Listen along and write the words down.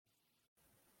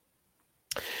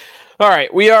All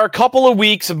right, we are a couple of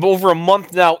weeks, over a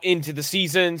month now into the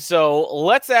season, so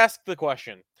let's ask the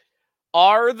question.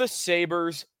 Are the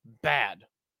Sabres bad?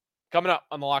 Coming up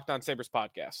on the Locked On Sabres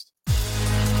podcast.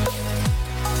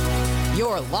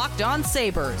 Your Locked On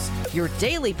Sabres, your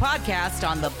daily podcast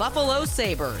on the Buffalo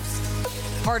Sabres.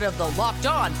 Part of the Locked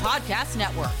On Podcast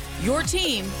Network, your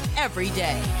team every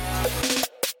day.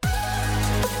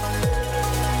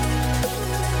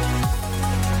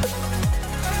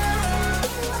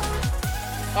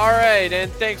 All right,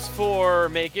 and thanks for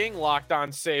making Locked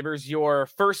On Sabres your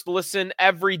first listen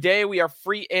every day. We are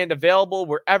free and available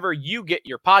wherever you get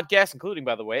your podcasts, including,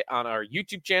 by the way, on our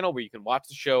YouTube channel where you can watch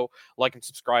the show, like and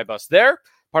subscribe us there.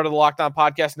 Part of the Locked On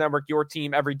Podcast Network, your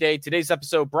team every day. Today's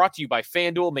episode brought to you by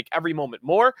FanDuel. Make every moment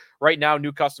more. Right now,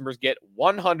 new customers get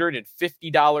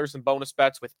 $150 in bonus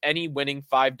bets with any winning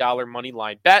 $5 money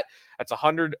line bet. That's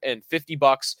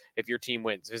 $150 if your team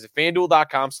wins. Visit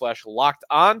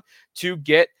FanDuel.com/LockedOn to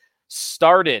get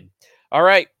started. All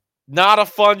right, not a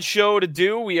fun show to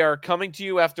do. We are coming to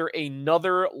you after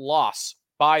another loss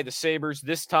by the Sabres.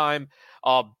 This time,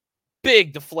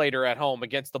 big deflator at home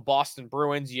against the Boston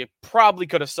Bruins. You probably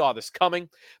could have saw this coming.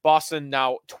 Boston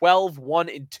now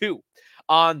 12-1-2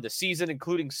 on the season,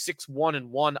 including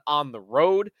 6-1-1 on the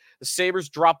road. The Sabres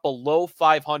dropped below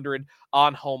 500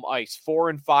 on home ice,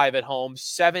 4-5 at home,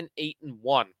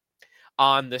 7-8-1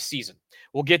 on the season.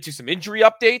 We'll get to some injury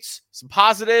updates, some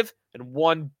positive, and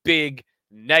one big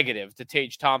negative to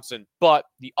Tage Thompson. But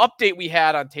the update we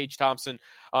had on Tage Thompson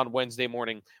on Wednesday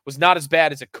morning was not as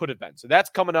bad as it could have been. So that's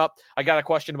coming up. I got a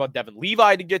question about Devin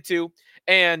Levi to get to,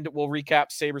 and we'll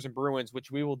recap Sabres and Bruins,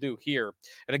 which we will do here.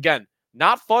 And again,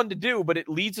 not fun to do, but it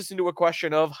leads us into a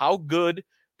question of how good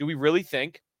do we really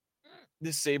think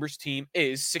this Sabres team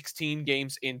is 16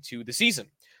 games into the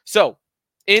season. So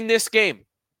in this game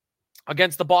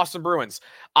against the Boston Bruins,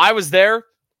 I was there.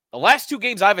 The last two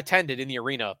games I've attended in the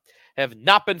arena have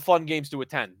not been fun games to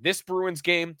attend. This Bruins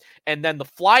game and then the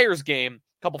Flyers game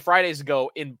a couple Fridays ago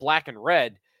in black and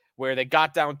red, where they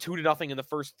got down 2-0 in the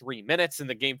first 3 minutes and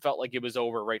the game felt like it was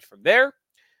over right from there.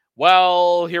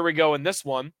 Well, here we go in this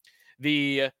one.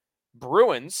 The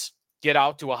Bruins get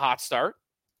out to a hot start,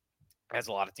 as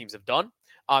a lot of teams have done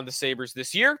on the Sabres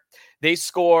this year. They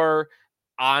score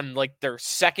on like their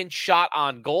second shot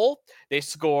on goal. They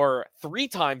score 3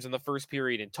 times in the first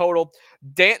period in total.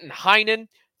 Danton Heinen,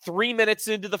 3 minutes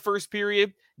into the first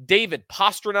period. David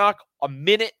Pastrnak, a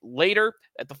minute later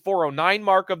at the 4:09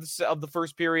 mark of the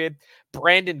first period.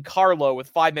 Brandon Carlo, with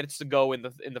 5 minutes to go in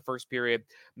the first period,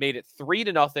 made it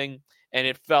 3-0, and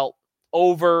it felt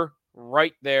over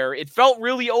right there. It felt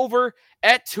really over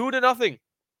at 2-0.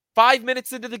 5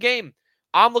 minutes into the game,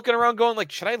 I'm looking around going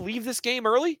like, should I leave this game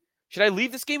early? Should I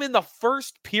leave this game in the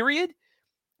first period?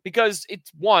 Because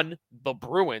it's one, the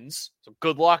Bruins, so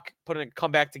good luck putting a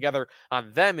comeback together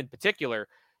on them in particular.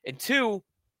 And two,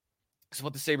 this is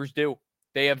what the Sabres do.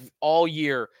 They have all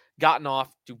year gotten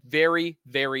off to very,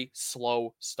 very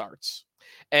slow starts.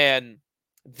 And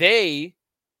they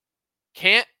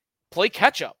can't play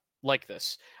catch-up like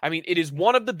this. I mean, it is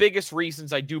one of the biggest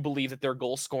reasons I do believe that their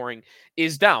goal scoring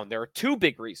is down. There are two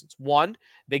big reasons. One,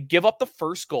 they give up the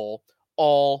first goal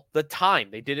all the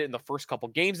time. They did it in the first couple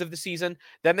games of the season.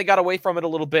 Then they got away from it a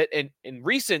little bit. And in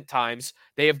recent times,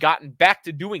 they have gotten back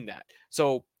to doing that.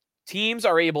 So teams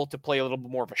are able to play a little bit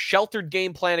more of a sheltered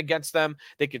game plan against them.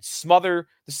 They could smother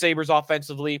the Sabres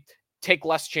offensively, take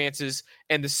less chances,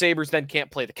 and the Sabres then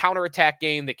can't play the counterattack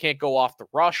game. They can't go off the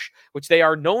rush, which they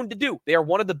are known to do. They are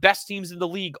one of the best teams in the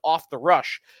league off the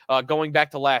rush. Going back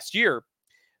to last year,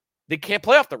 they can't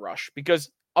play off the rush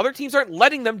because other teams aren't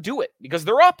letting them do it because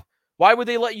they're up. Why would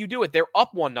they let you do it? They're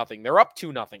up 1-0. They're up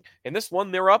 2-0. And this one,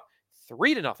 they're up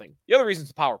 3-0. The other reason is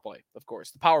the power play, of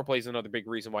course. The power play is another big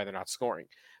reason why they're not scoring.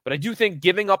 But I do think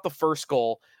giving up the first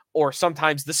goal, or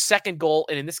sometimes the second goal,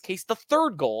 and in this case, the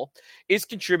third goal, is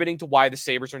contributing to why the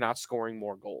Sabres are not scoring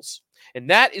more goals. And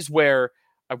that is where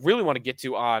I really want to get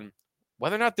to on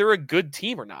whether or not they're a good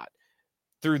team or not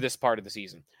through this part of the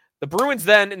season. The Bruins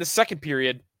then, in the second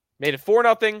period, made it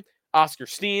 4-0. Oscar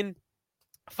Steen,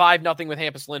 5-0 with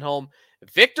Hampus Lindholm.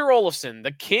 Victor Olofsson,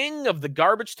 the king of the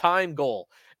garbage time goal,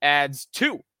 adds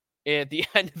 2 at the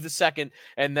end of the second,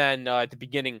 and then at the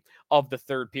beginning of the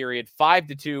third period.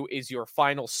 5-2 is your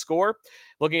final score.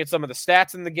 looking at some of the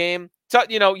stats in the game,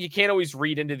 you can't always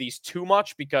read into these too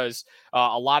much because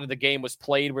a lot of the game was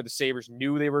played where the Sabres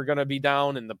knew they were going to be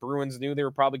down and the Bruins knew they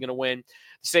were probably going to win.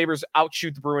 The Sabres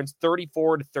outshoot the Bruins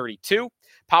 34-32.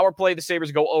 Power play, the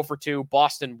Sabres go 0 for 2.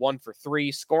 Boston 1 for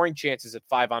 3. Scoring chances at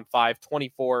 5-on-5,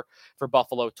 24 for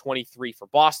Buffalo, 23 for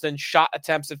Boston. Shot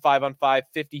attempts at 5-on-5,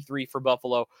 53 for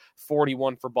Buffalo,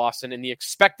 41 for Boston. And the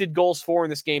expected goals for in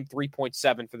this game,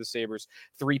 3.7 for the Sabres,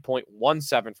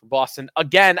 3.17 for Boston.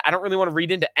 Again, I don't really want to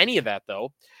read into any of that,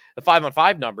 though, the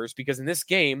 5-on-5 numbers, because in this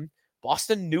game,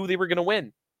 Boston knew they were going to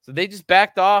win. So they just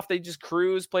backed off. They just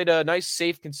cruised, played a nice,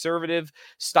 safe, conservative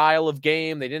style of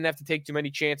game. They didn't have to take too many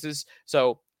chances.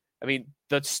 So, I mean,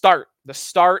 the start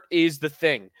is the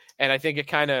thing. And I think it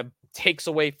kind of takes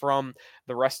away from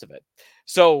the rest of it.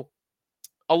 So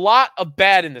a lot of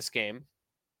bad in this game.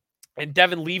 And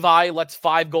Devin Levi lets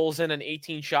 5 goals in and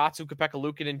 18 shots. Ukko-Pekka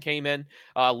Luukkonen came in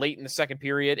late in the second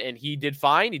period, and he did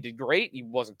fine. He did great. He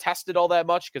wasn't tested all that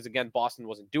much because, again, Boston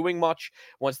wasn't doing much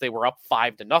once they were up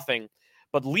 5-0.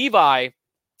 But Levi,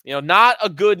 not a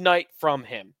good night from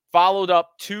him. Followed up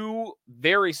 2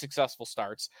 very successful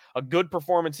starts, a good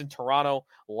performance in Toronto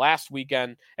last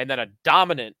weekend, and then a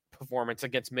dominant performance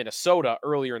against Minnesota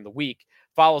earlier in the week.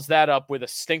 Follows that up with a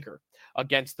stinker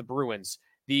against the Bruins.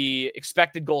 The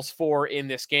expected goals for in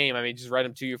this game, just read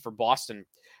them to you for Boston,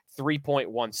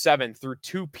 3.17 through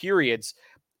 2 periods.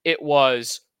 It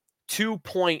was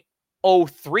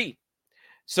 2.03.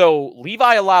 So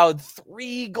Levi allowed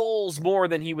 3 goals more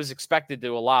than he was expected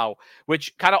to allow,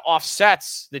 which kind of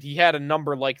offsets that he had a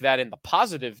number like that in the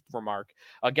positive remark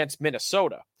against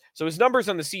Minnesota. So his numbers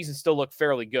on the season still look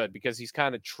fairly good because he's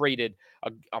kind of traded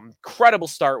an incredible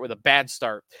start with a bad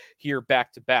start here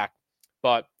back to back.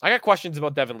 But I got questions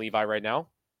about Devin Levi right now.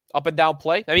 Up and down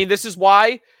play. This is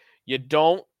why you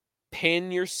don't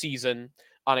pin your season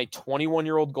on a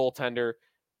 21-year-old goaltender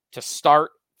to start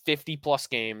 50-plus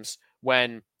games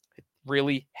when it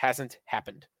really hasn't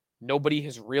happened. Nobody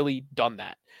has really done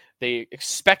that. They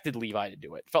expected Levi to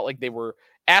do it. Felt like they were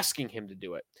asking him to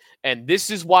do it. And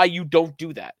this is why you don't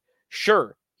do that.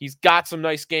 Sure, he's got some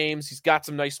nice games. He's got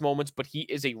some nice moments, but he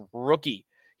is a rookie.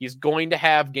 He's going to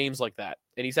have games like that.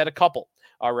 And he's had a couple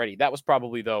already. That was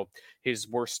probably, though, his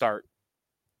worst start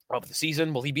of the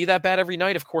season. Will he be that bad every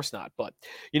night? Of course not. But,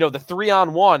 the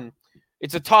 3-on-1,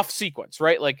 it's a tough sequence,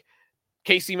 right? Like,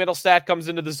 Casey Middlestat comes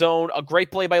into the zone. A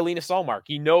great play by Linus Ullmark.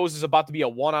 He knows it's about to be a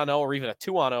 1-on-0 or even a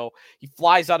 2-on-0. He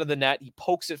flies out of the net. He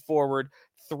pokes it forward.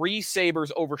 3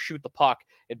 Sabres overshoot the puck.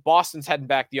 And Boston's heading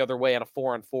back the other way on a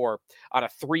 4-on-4, on a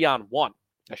 3-on-1,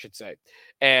 I should say.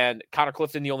 And Connor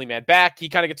Clifton, the only man back, he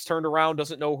kind of gets turned around,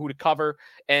 doesn't know who to cover.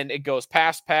 And it goes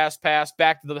pass,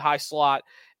 back to the high slot.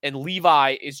 And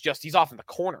Levi he's off in the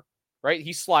corner. Right?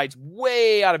 He slides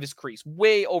way out of his crease,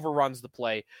 way overruns the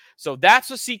play. So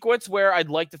that's a sequence where I'd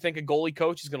like to think a goalie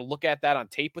coach is going to look at that on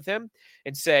tape with him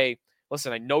and say,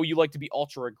 listen, I know you like to be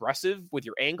ultra aggressive with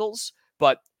your angles,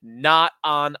 but not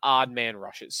on odd man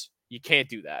rushes. You can't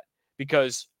do that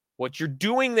because what you're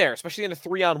doing there, especially in a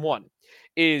 3-on-1,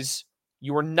 is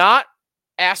you are not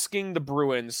asking the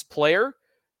Bruins player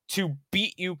to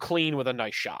beat you clean with a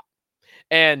nice shot.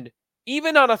 And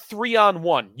even on a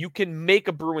 3-on-1, you can make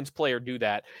a Bruins player do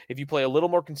that if you play a little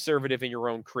more conservative in your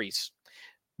own crease.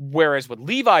 Whereas what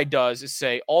Levi does is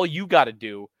say, all you got to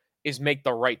do is make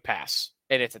the right pass,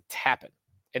 and it's a tap-in.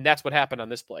 And that's what happened on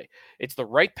this play. It's the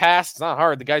right pass. It's not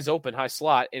hard. The guy's open, high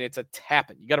slot, and it's a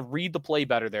tap-in. You got to read the play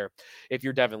better there if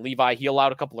you're Devin Levi. He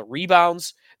allowed a couple of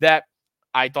rebounds that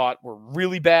I thought were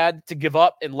really bad to give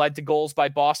up and led to goals by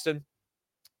Boston.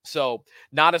 So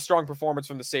not a strong performance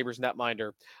from the Sabres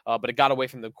netminder, but it got away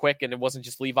from them quick, and it wasn't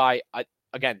just Levi.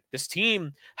 Again, this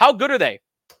team, how good are they?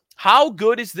 How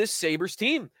good is this Sabres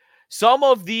team? Some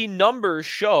of the numbers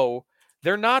show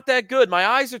they're not that good. My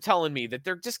eyes are telling me that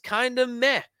they're just kind of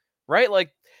meh, right?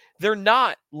 Like, they're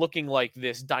not looking like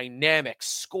this dynamic,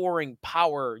 scoring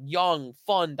power, young,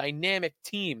 fun, dynamic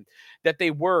team that they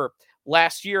were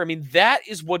last year. That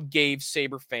is what gave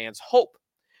Sabre fans hope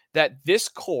that this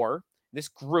core, this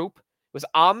group, was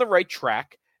on the right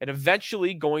track and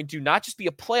eventually going to not just be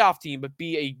a playoff team, but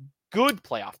be a good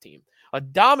playoff team, a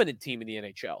dominant team in the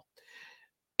NHL.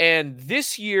 And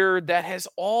this year, that has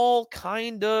all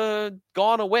kind of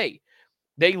gone away.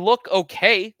 They look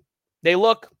okay. They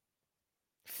look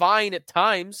fine at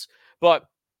times, but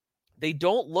they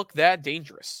don't look that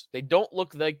dangerous. They don't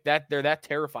look like that they're that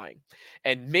terrifying.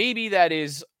 And maybe that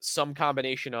is some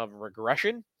combination of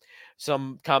regression,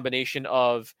 some combination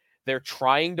of they're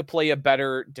trying to play a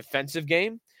better defensive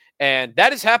game. And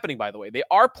that is happening, by the way. They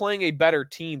are playing a better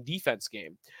team defense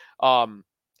game.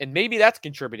 And maybe that's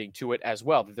contributing to it as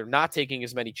well, that they're not taking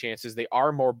as many chances. They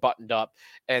are more buttoned up,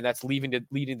 and that's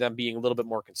leading them being a little bit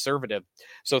more conservative.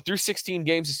 So through 16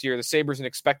 games this year, the Sabres in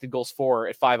expected goals for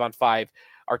at 5-on-5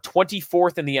 are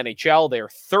 24th in the NHL. They are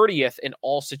 30th in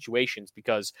all situations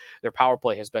because their power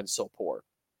play has been so poor.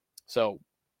 So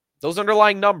those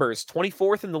underlying numbers,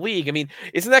 24th in the league. I mean,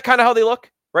 isn't that kind of how they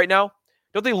look right now?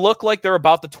 Don't they look like they're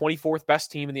about the 24th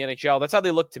best team in the NHL? That's how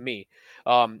they look to me.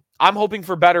 I'm hoping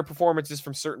for better performances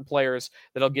from certain players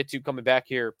that I'll get to coming back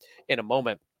here in a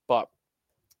moment. But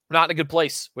I'm not in a good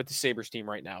place with the Sabres team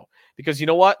right now. Because you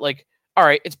know what? Like, all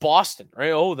right, it's Boston,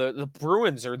 right? Oh, the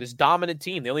Bruins are this dominant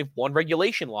team. They only have one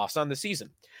regulation loss on the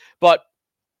season. But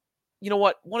you know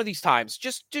what? One of these times,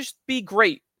 just be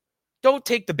great. Don't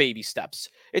take the baby steps.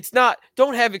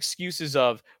 Don't have excuses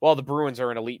of, well, the Bruins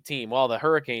are an elite team. Well, the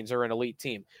Hurricanes are an elite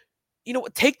team. You know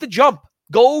what? Take the jump.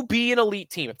 Go be an elite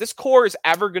team. If this core is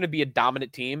ever going to be a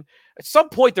dominant team, at some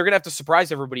point they're going to have to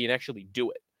surprise everybody and actually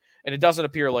do it. And it doesn't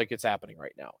appear like it's happening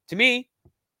right now. To me,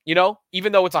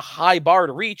 even though it's a high bar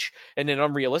to reach and an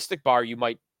unrealistic bar, you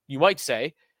might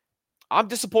say, I'm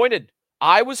disappointed.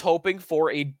 I was hoping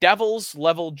for a Devils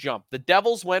level jump. The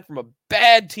Devils went from a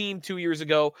bad team 2 years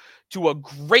ago to a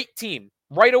great team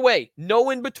right away. No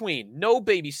in between, no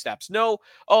baby steps. No,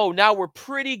 oh, now we're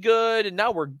pretty good, and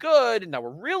now we're good, and now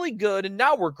we're really good, and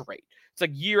now we're great. It's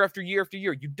like year after year after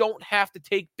year. You don't have to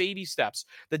take baby steps.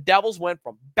 The Devils went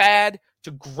from bad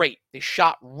to great. They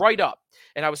shot right up.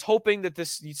 And I was hoping that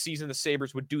this season the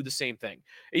Sabres would do the same thing.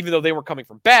 Even though they were coming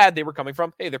from bad, they were coming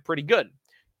from, hey, they're pretty good.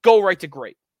 Go right to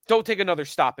great. Don't take another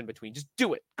stop in between. Just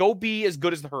do it. Go be as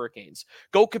good as the Hurricanes.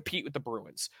 Go compete with the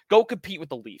Bruins. Go compete with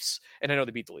the Leafs. And I know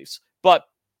they beat the Leafs, but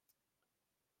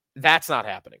that's not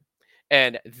happening.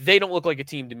 And they don't look like a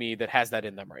team to me that has that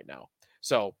in them right now.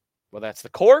 So whether that's the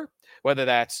core, whether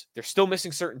that's they're still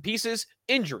missing certain pieces,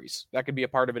 injuries, that could be a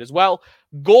part of it as well.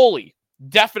 Goalie,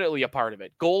 definitely a part of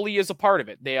it. Goalie is a part of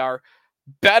it. They are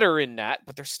better in that,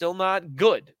 but they're still not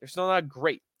good. They're still not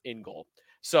great in goal.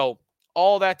 So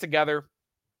all that together,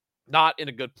 not in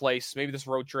a good place. Maybe this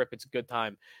road trip, it's a good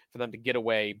time for them to get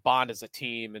away, bond as a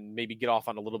team, and maybe get off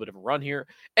on a little bit of a run here.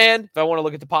 And if I want to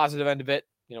look at the positive end of it,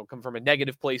 come from a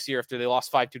negative place here after they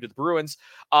lost 5-2 to the Bruins,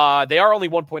 they are only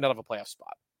 1 point out of a playoff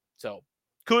spot. So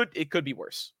it could be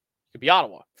worse. It could be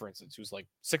Ottawa, for instance, who's like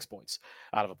 6 points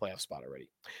out of a playoff spot already.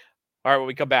 All right, when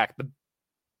we come back, the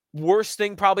worst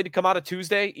thing probably to come out of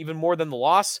Tuesday, even more than the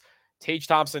loss, Tage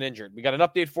Thompson injured. We got an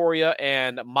update for you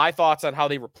and my thoughts on how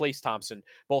they replace Thompson,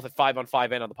 both at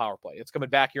 5-on-5 and on the power play. It's coming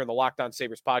back here on the Locked On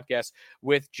Sabres podcast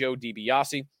with Joe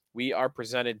DiBiase. We are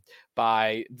presented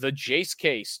by the Jace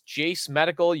Case, Jace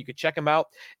Medical. You can check them out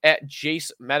at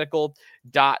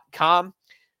jacemedical.com.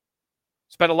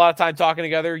 Spent a lot of time talking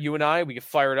together, you and I. We get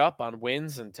fired up on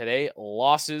wins and today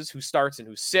losses, who starts and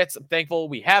who sits. I'm thankful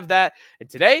we have that. And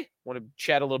today, I want to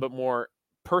chat a little bit more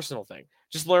personal thing.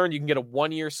 Just learn you can get a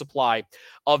 1-year supply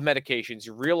of medications.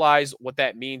 You realize what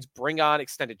that means. Bring on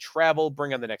extended travel.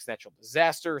 Bring on the next natural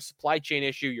disaster, supply chain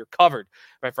issue. You're covered,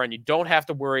 my friend. You don't have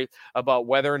to worry about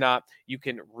whether or not you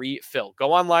can refill.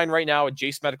 Go online right now at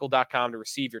jacemedical.com to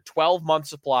receive your 12-month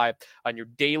supply on your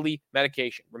daily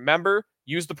medication. Remember,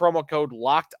 use the promo code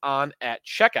LOCKEDON at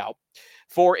checkout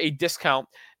for a discount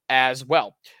as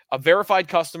well. A verified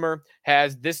customer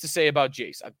has this to say about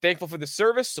Jace. I'm thankful for the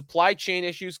service. Supply chain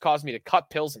issues caused me to cut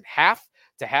pills in half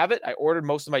to have it. I ordered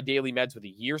most of my daily meds with a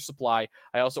year's supply.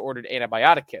 I also ordered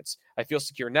antibiotic kits. I feel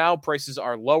secure now. Prices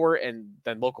are lower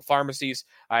than local pharmacies.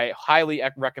 I highly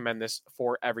recommend this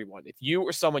for everyone. If you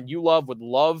or someone you love would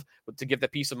love to give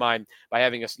that peace of mind by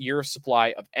having a year's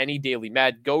supply of any daily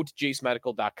med, go to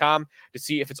jacemedical.com to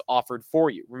see if it's offered for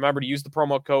you. Remember to use the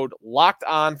promo code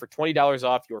LOCKEDON for $20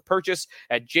 off your purchase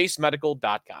at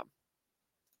jacemedical.com.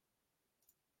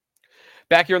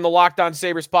 Back here in the Locked On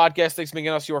Sabres podcast, thanks for making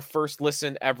us your first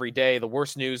listen every day. The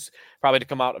worst news probably to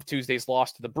come out of Tuesday's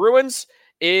loss to the Bruins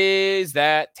is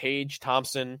that Tage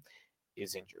Thompson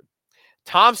is injured.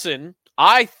 Thompson,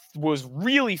 I was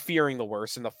really fearing the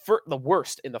worst in the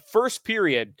first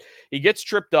period. He gets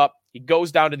tripped up. He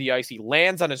goes down to the ice. He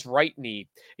lands on his right knee,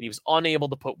 and he was unable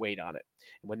to put weight on it.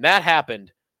 And when that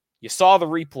happened, you saw the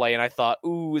replay, and I thought,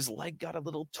 ooh, his leg got a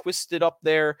little twisted up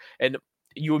there, and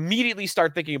you immediately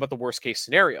start thinking about the worst case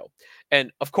scenario.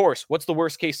 And of course, what's the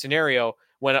worst case scenario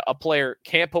when a player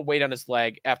can't put weight on his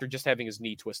leg after just having his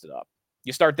knee twisted up?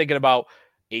 You start thinking about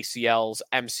ACLs,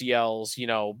 MCLs,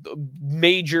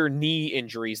 major knee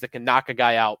injuries that can knock a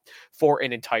guy out for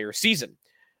an entire season.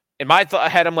 In my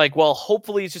head, I'm like, well,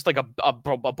 hopefully it's just like a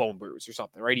bone bruise or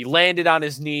something, right? He landed on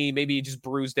his knee, maybe he just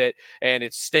bruised it and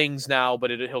it stings now, but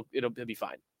it'll be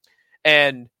fine.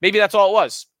 And maybe that's all it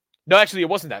was. No, actually, it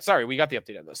wasn't that. Sorry, we got the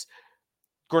update on this.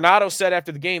 Granato said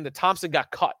after the game that Thompson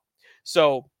got cut.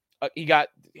 So he got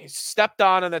stepped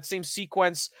on that same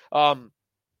sequence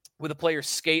with a player's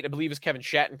skate. I believe it was Kevin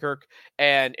Shattenkirk,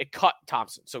 and it cut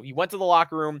Thompson. So he went to the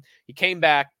locker room. He came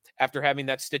back after having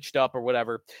that stitched up or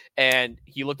whatever, and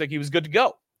he looked like he was good to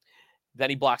go. Then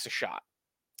he blocks a shot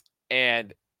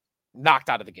and knocked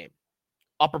out of the game.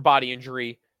 Upper body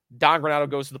injury. Don Granato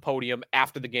goes to the podium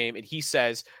after the game, and he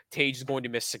says Tage is going to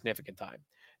miss significant time.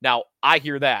 Now, I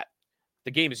hear that.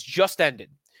 The game has just ended,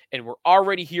 and we're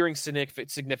already hearing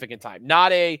significant time.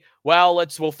 Not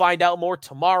we'll find out more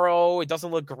tomorrow. It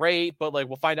doesn't look great, but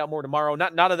we'll find out more tomorrow.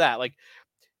 None of that.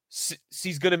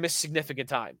 He's going to miss significant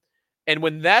time. And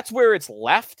when that's where it's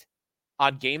left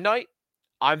on game night,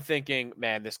 I'm thinking,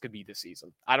 man, this could be the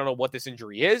season. I don't know what this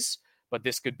injury is, but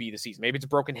this could be the season. Maybe it's a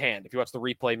broken hand. If you watch the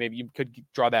replay, maybe you could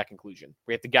draw that conclusion.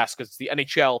 We have to guess because it's the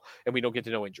NHL and we don't get to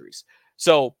know injuries.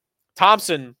 So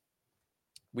Thompson,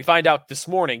 we find out this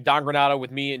morning, Don Granato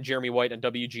with me and Jeremy White on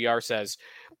WGR says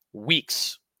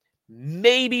weeks,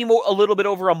 maybe a little bit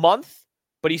over a month,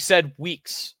 but he said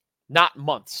weeks, not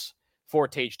months for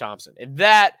Tage Thompson. And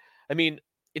that,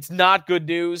 it's not good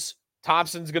news.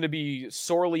 Thompson's going to be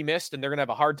sorely missed and they're going to have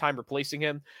a hard time replacing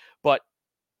him, but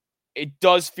it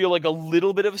does feel like a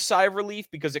little bit of a sigh of relief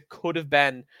because it could have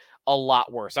been a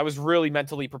lot worse. I was really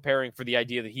mentally preparing for the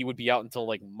idea that he would be out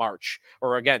until March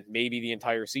or again, maybe the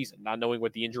entire season, not knowing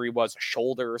what the injury was, a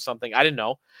shoulder or something. I didn't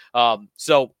know.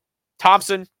 So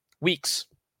Thompson, weeks,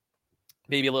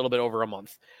 maybe a little bit over a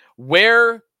month.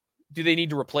 Where do they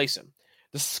need to replace him?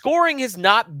 The scoring has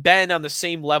not been on the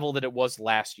same level that it was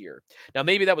last year. Now,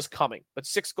 maybe that was coming, but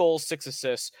 6 goals, 6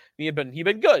 assists. He'd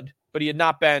been good, but he had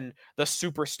not been the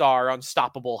superstar,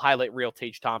 unstoppable highlight reel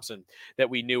Tage Thompson that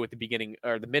we knew at the beginning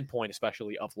or the midpoint,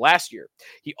 especially of last year.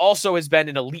 He also has been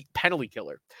an elite penalty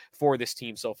killer for this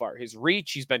team so far. His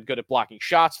reach, he's been good at blocking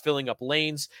shots, filling up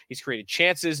lanes. He's created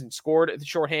chances and scored the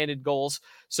shorthanded goals.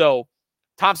 So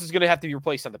Thompson's going to have to be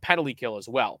replaced on the penalty kill as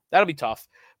well. That'll be tough,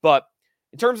 but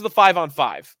in terms of the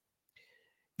 5-on-5,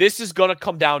 this is going to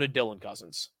come down to Dylan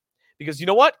Cozens. Because you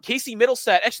know what? Casey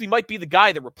Middlestat actually might be the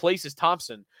guy that replaces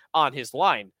Thompson on his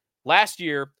line. Last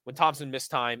year, when Thompson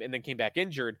missed time and then came back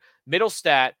injured,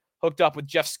 Middlestat hooked up with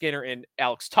Jeff Skinner and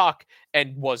Alex Tuch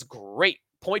and was great.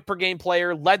 Point-per-game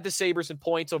player, led the Sabres in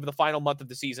points over the final month of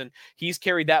the season. He's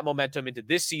carried that momentum into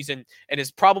this season and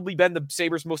has probably been the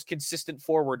Sabres' most consistent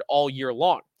forward all year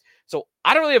long. So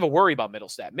I don't really have a worry about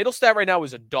Middlestat. Middlestat right now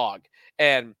is a dog,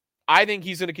 and I think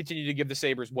he's going to continue to give the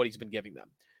Sabres what he's been giving them.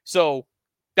 So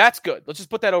that's good. Let's just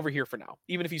put that over here for now,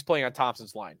 even if he's playing on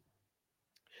Thompson's line.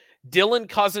 Dylan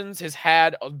Cozens has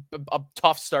had a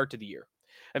tough start to the year.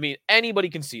 Anybody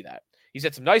can see that. He's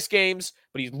had some nice games,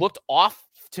 but he's looked off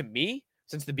to me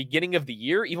since the beginning of the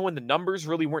year, even when the numbers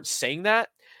really weren't saying that,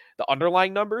 the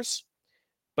underlying numbers.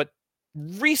 But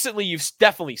recently, you've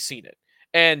definitely seen it.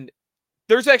 And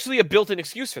there's actually a built-in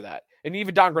excuse for that. And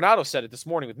even Don Granato said it this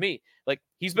morning with me.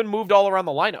 He's been moved all around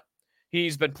the lineup.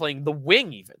 He's been playing the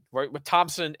wing even, right, with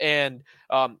Thompson and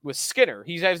with Skinner.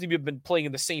 He's actually been playing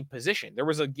in the same position. There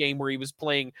was a game where he was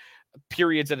playing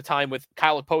periods at a time with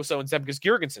Kyle Okposo and Zemgus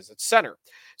Girgensons at center.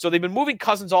 So they've been moving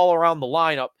Cozens all around the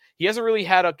lineup. He hasn't really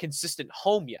had a consistent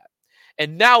home yet.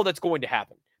 And now that's going to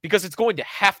happen because it's going to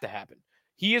have to happen.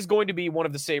 He is going to be one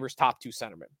of the Sabres' top 2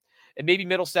 centermen. And maybe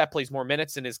Middlestat plays more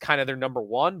minutes and is kind of their number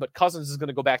 1, but Cozens is going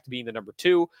to go back to being the number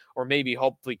 2, or maybe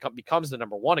hopefully becomes the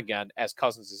number 1 again as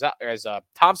Cozens is out, as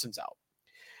Thompson's out.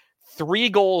 3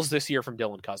 goals this year from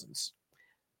Dylan Cozens.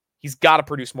 He's got to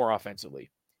produce more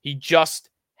offensively. He just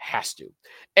has to.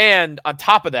 And on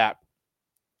top of that,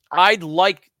 I'd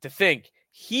like to think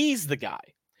he's the guy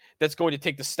that's going to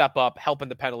take the step up, help in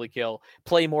the penalty kill,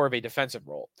 play more of a defensive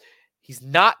role. He's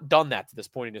not done that to this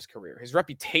point in his career. His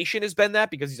reputation has been that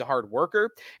because he's a hard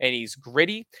worker and he's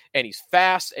gritty and he's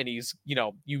fast and he's,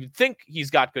 you think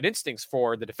he's got good instincts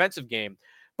for the defensive game,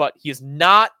 but he has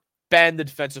not been the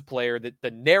defensive player that the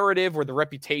narrative or the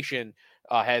reputation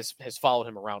has followed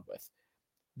him around with.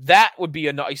 That would be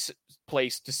a nice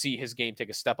place to see his game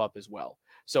take a step up as well.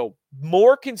 So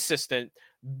more consistent,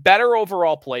 better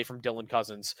overall play from Dylan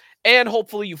Cozens, and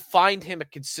hopefully you find him a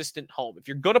consistent home. If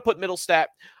you're going to put Middlestat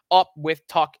up with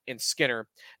Tuch and Skinner,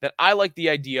 then I like the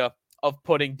idea of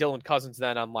putting Dylan Cozens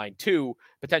then on line 2,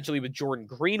 potentially with Jordan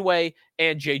Greenway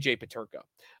and JJ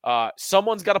Peterka.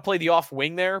 Someone's got to play the off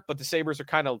wing there, but the Sabres are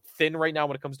kind of thin right now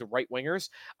when it comes to right wingers.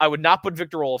 I would not put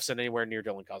Victor Olofsson anywhere near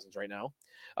Dylan Cozens right now.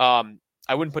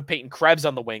 I wouldn't put Peyton Krebs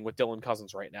on the wing with Dylan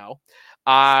Cozens right now.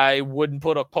 I wouldn't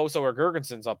put Okposo or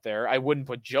Girgensons up there. I wouldn't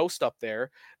put Jost up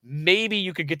there. Maybe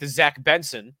you could get the Zach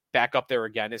Benson back up there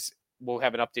again. we'll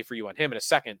have an update for you on him in a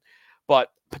second. But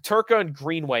Peterka and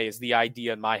Greenway is the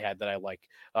idea in my head that I like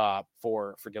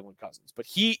for Dylan Cousins. But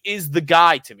he is the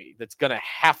guy to me that's going to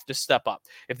have to step up.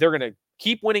 If they're going to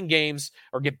keep winning games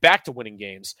or get back to winning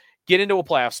games, get into a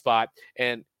playoff spot,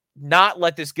 and not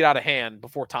let this get out of hand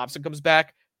before Thompson comes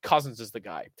back, Cousins is the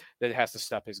guy that has to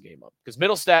step his game up. Because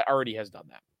Middlestat already has done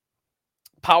that.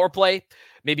 Power play,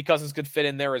 maybe Cousins could fit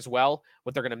in there as well.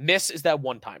 What they're going to miss is that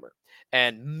one-timer.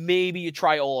 And maybe you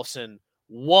try Olofsson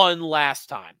one last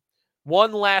time.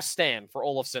 One last stand for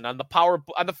Olofsson on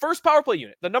the first power play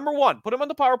unit, the number one. Put him on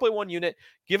the power play one unit.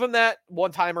 Give him that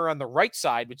one-timer on the right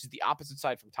side, which is the opposite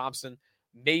side from Thompson.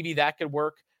 Maybe that could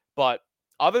work. But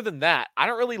other than that, I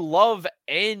don't really love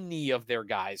any of their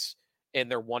guys in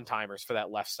their one-timers for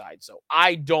that left side. So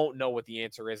I don't know what the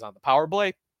answer is on the power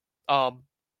play.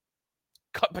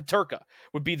 Peterka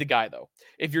would be the guy, though.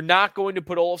 If you're not going to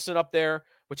put Olofsson up there,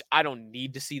 which I don't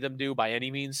need to see them do by any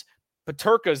means,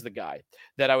 Peterka is the guy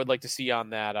that I would like to see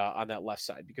on that left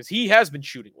side, because he has been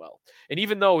shooting well. And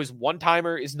even though his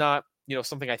one-timer is not,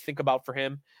 something I think about for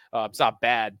him, it's not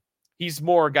bad. He's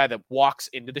more a guy that walks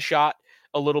into the shot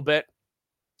a little bit.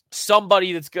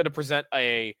 Somebody that's going to present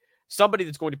a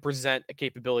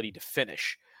capability to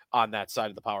finish on that side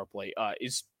of the power play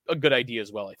is a good idea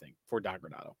as well, I think, for Don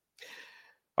Granato.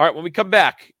 All right, when we come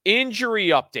back, injury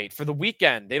update for the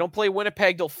weekend. They don't play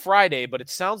Winnipeg till Friday, but it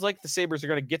sounds like the Sabres are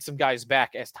going to get some guys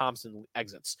back as Thompson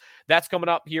exits. That's coming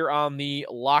up here on the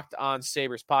Locked On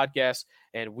Sabres podcast,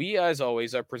 and we, as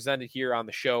always, are presented here on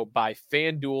the show by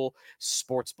FanDuel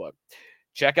Sportsbook.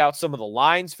 Check out some of the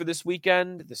lines for this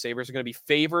weekend. The Sabres are going to be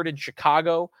favored in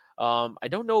Chicago. I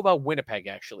don't know about Winnipeg,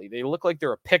 actually. They look like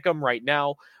they're a pick'em right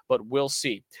now, but we'll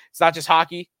see. It's not just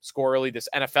hockey. Score early this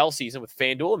NFL season with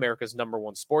FanDuel, America's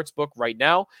 #1 sports book right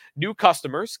now. New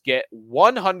customers get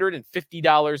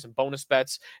 $150 in bonus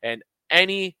bets and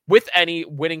any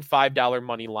winning $5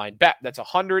 money line bet. That's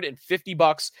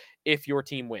 $150 if your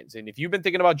team wins. And if you've been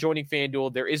thinking about joining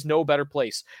FanDuel, there is no better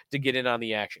place to get in on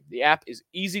the action. The app is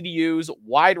easy to use,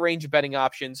 wide range of betting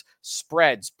options,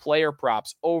 spreads, player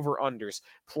props, over-unders,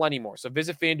 plenty more. So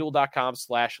visit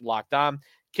FanDuel.com/lockedon.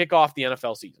 Kick off the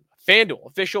NFL season. FanDuel,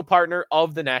 official partner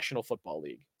of the National Football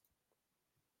League.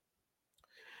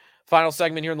 Final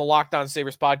segment here in the Locked On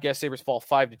Sabres podcast. Sabres fall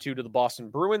 5-2 to the Boston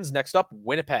Bruins. Next up,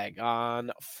 Winnipeg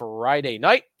on Friday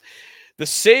night. The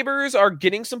Sabres are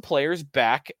getting some players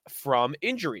back from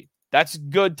injury. That's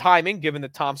good timing given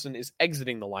that Thompson is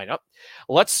exiting the lineup.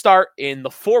 Let's start in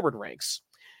the forward ranks.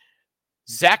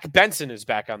 Zach Benson is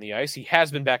back on the ice. He has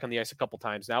been back on the ice a couple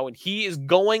times now, and he is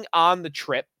going on the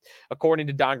trip, according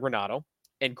to Don Granato.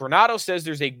 And Granato says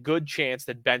there's a good chance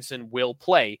that Benson will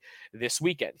play this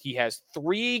weekend. He has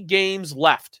 3 games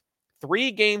left. 3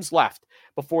 games left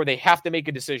before they have to make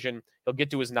a decision. He'll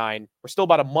get to his 9. We're still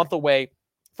about a month away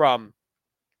from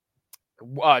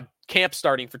camp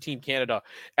starting for Team Canada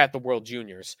at the World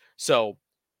Juniors. So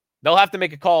they'll have to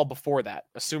make a call before that,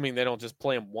 assuming they don't just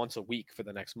play him once a week for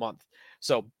the next month.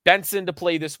 So Benson to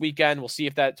play this weekend. We'll see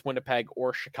if that's Winnipeg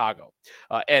or Chicago.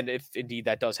 And if indeed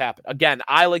that does happen. Again,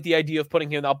 I like the idea of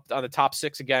putting him up on the top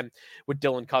 6 again with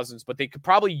Dylan Cousins, but they could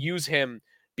probably use him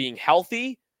being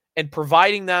healthy and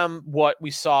providing them what we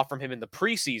saw from him in the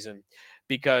preseason,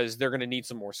 because they're going to need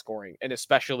some more scoring, and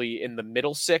especially in the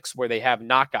middle 6 where they have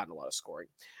not gotten a lot of scoring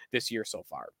this year so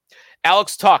far.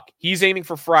 Alex Tuch, he's aiming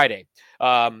for Friday.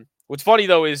 What's funny,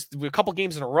 though, is a couple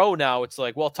games in a row now, it's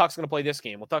like, well, Tuch's going to play this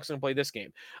game. Well, Tuch's going to play this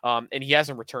game. And he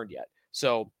hasn't returned yet.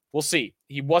 So we'll see.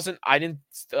 I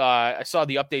saw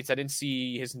the updates. I didn't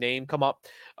see his name come up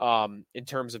in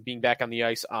terms of being back on the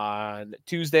ice on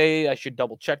Tuesday. I should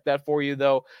double check that for you,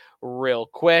 though, real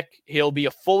quick. He'll be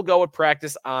a full go at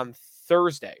practice on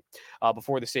Thursday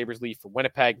before the Sabres leave for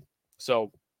Winnipeg.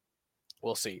 So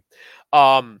we'll see.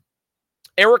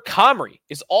 Eric Comrie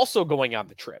is also going on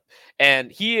the trip, and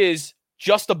he is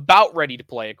just about ready to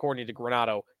play, according to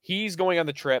Granato. He's going on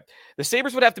the trip. The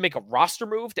Sabres would have to make a roster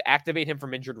move to activate him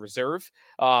from injured reserve.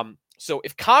 So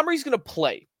if Comrie's going to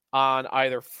play on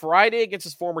either Friday against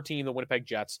his former team, the Winnipeg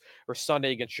Jets, or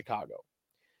Sunday against Chicago,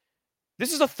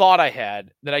 this is a thought I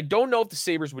had that I don't know if the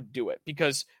Sabres would do it,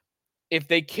 because if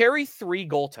they carry 3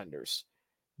 goaltenders,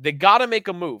 they got to make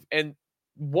a move. And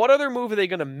what other move are they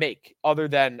going to make other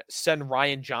than send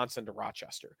Ryan Johnson to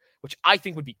Rochester, which I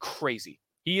think would be crazy.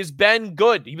 He has been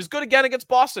good. He was good again against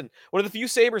Boston. One of the few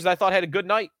Sabres that I thought had a good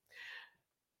night.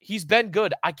 He's been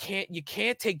good. You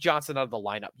can't take Johnson out of the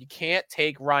lineup. You can't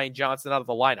take Ryan Johnson out of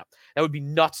the lineup. That would be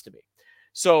nuts to me.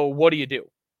 So what do?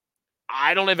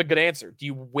 I don't have a good answer. Do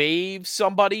you waive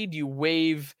somebody? Do you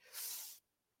waive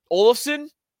Olofsson?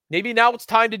 Maybe now it's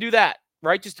time to do that.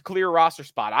 right? Just to clear a roster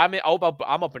spot. I'm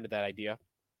open to that idea.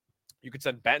 You could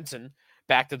send Benson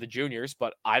back to the juniors,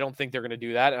 but I don't think they're going to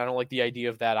do that. And I don't like the idea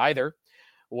of that either.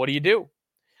 What do you do?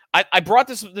 I brought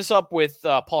this up with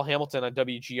Paul Hamilton on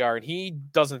WGR, and he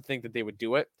doesn't think that they would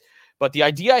do it. But the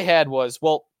idea I had was,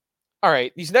 well, all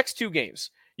right, these next two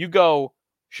games, you go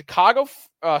Chicago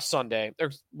Sunday, or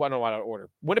I don't know what order.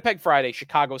 Winnipeg Friday,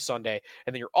 Chicago Sunday,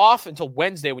 and then you're off until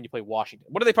Wednesday when you play Washington.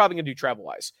 What are they probably going to do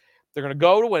travel-wise? They're going to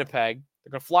go to Winnipeg.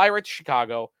 They're going to fly right to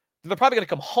Chicago. Then they're probably going to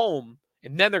come home,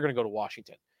 and then they're going to go to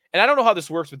Washington. And I don't know how this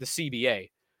works with the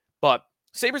CBA, but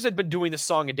Sabres had been doing this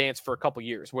song and dance for a couple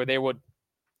years where they would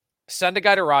send a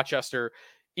guy to Rochester,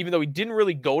 even though he didn't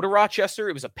really go to Rochester.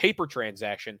 It was a paper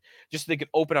transaction just so they could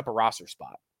open up a roster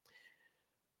spot.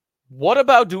 What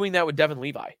about doing that with Devin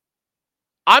Levi?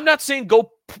 I'm not saying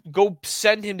go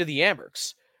send him to the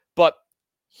Amherst, but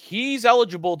he's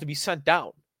eligible to be sent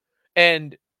down.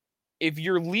 And if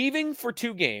you're leaving for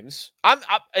 2 games, and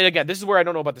again, this is where I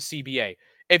don't know about the CBA.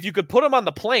 If you could put him on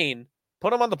the plane,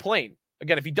 put him on the plane.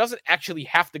 Again, if he doesn't actually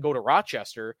have to go to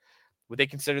Rochester, would they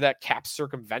consider that cap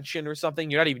circumvention or something?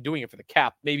 You're not even doing it for the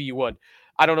cap. Maybe you would.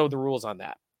 I don't know the rules on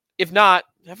that. If not,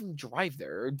 have him drive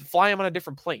there. Or fly him on a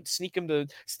different plane. Sneak him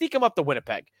up to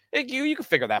Winnipeg. You can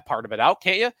figure that part of it out,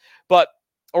 can't you?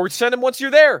 Or send him once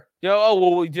you're there.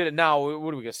 We did it now.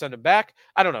 What are we going to send him back?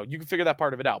 I don't know. You can figure that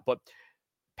part of it out. But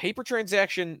paper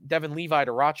transaction, Devin Levi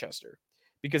to Rochester.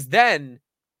 Because then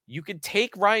you can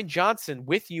take Ryan Johnson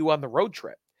with you on the road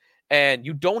trip. And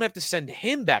you don't have to send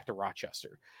him back to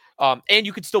Rochester. And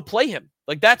you could still play him.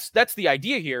 Like that's the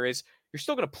idea here is you're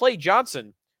still going to play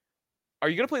Johnson. Are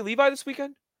you going to play Levi this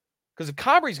weekend? Because if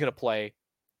Comrie's going to play,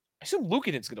 I assume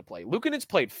Luukkonen's going to play. Luukkonen's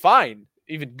played fine,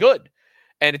 even good.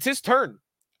 And it's his turn.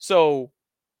 So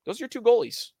those are your 2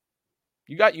 goalies.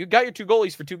 You got your 2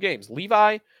 goalies for 2 games.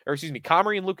 Comrie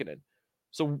and Luukkonen.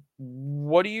 So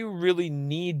what do you really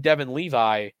need Devin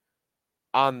Levi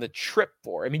on the trip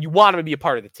for? I mean, you want him to be a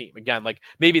part of the team. Again, like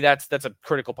maybe that's a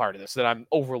critical part of this that I'm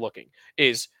overlooking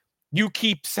is you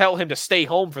tell him to stay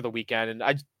home for the weekend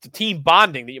and the team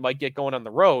bonding that you might get going on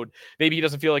the road. Maybe he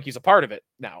doesn't feel like he's a part of it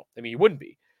now. I mean, he wouldn't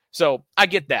be. So I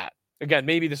get that. Again,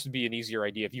 maybe this would be an easier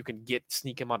idea if you can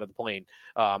sneak him onto the plane,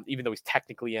 even though he's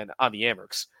technically on the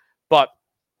Amherst. But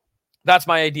that's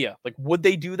my idea. Like, would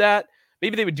they do that?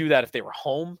 Maybe they would do that if they were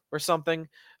home or something.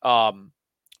 But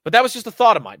that was just a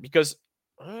thought of mine because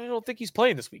I don't think he's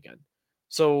playing this weekend.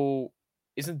 So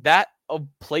isn't that a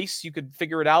place you could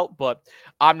figure it out? But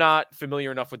I'm not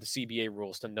familiar enough with the CBA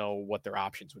rules to know what their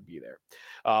options would be there.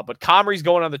 But Comrie's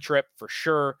going on the trip for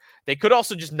sure. They could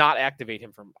also just not activate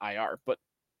him from IR. But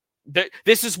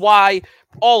this is why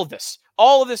all of this,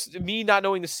 me not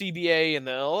knowing the CBA and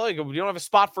you don't have a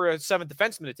spot for a 7th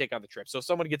defenseman to take on the trip. So if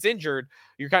someone gets injured,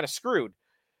 you're kind of screwed.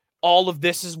 All of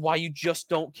this is why you just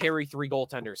don't carry 3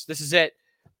 goaltenders. This is it.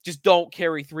 Just don't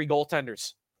carry 3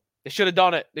 goaltenders. They should have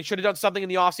done it. They should have done something in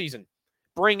the offseason.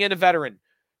 Bring in a veteran.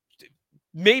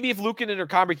 Maybe if Luukkonen or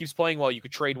Comrie keeps playing well, you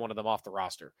could trade one of them off the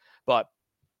roster. But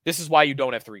this is why you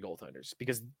don't have 3 goaltenders,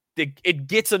 because it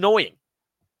gets annoying.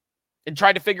 And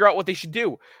try to figure out what they should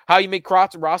do. How you make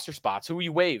roster spots. Who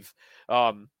you waive.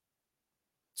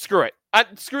 Screw it.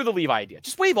 Screw the Levi idea.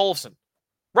 Just waive Olsen.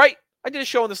 Right? I did a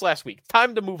show on this last week.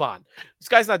 Time to move on. This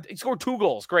guy's he scored 2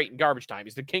 goals. Great in garbage time.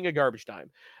 He's the king of garbage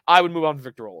time. I would move on to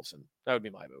Victor Olofsson. That would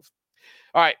be my move.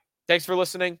 All right. Thanks for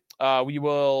listening. We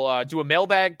will do a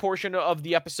mailbag portion of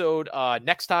the episode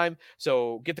next time.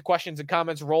 So get the questions and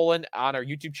comments rolling on our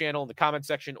YouTube channel in the comment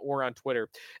section or on Twitter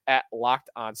at Locked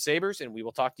On Sabres. And we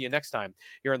will talk to you next time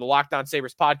here on the Locked On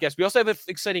Sabres podcast. We also have an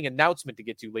exciting announcement to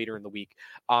get to later in the week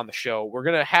on the show. We're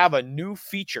going to have a new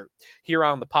feature here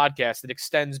on the podcast that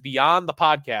extends beyond the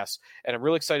podcast. And I'm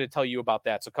really excited to tell you about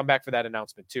that. So come back for that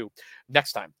announcement too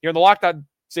next time here on the Locked On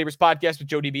Sabres podcast with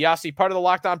Joe DiBiase, part of the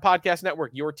Locked On Podcast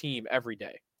Network, your team every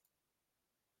day.